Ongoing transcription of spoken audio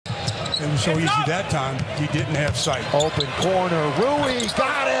It was so easy that time, he didn't have sight. Open corner, Rui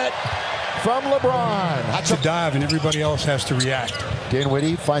got it from LeBron. That's a dive, and everybody else has to react.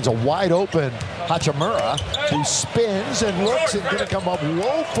 Dinwiddie finds a wide open Hachimura, who spins and looks and going to come up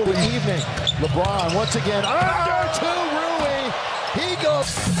woefully evening. LeBron once again under to Rui. He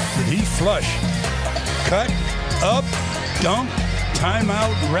goes. Did he flush? Cut, up, dunk,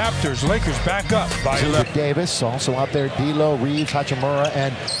 timeout, Raptors. Lakers back up by 11. Davis also out there, D'Lo, Reeves, Hachimura,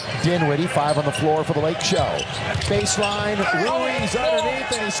 and Dinwiddie. 5 on the floor for the Lake Show. Baseline, Rui's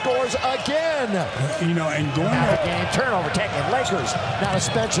underneath, and he scores again. You know, and going now the game, turnover taken, Lakers. Now to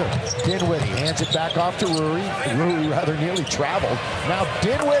Spencer. Dinwiddie hands it back off to Rui. Rui rather nearly traveled. Now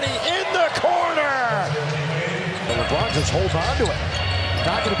Dinwiddie in the corner. And LeBron just holds on to it.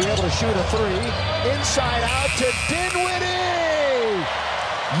 Not going to be able to shoot a 3. Inside out to Dinwiddie.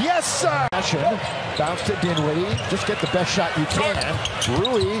 Yes, sir. Bounce to Dinwiddie. Just get the best shot you can.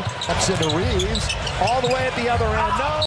 Rui ups into Reeves. All the way at the other end. No.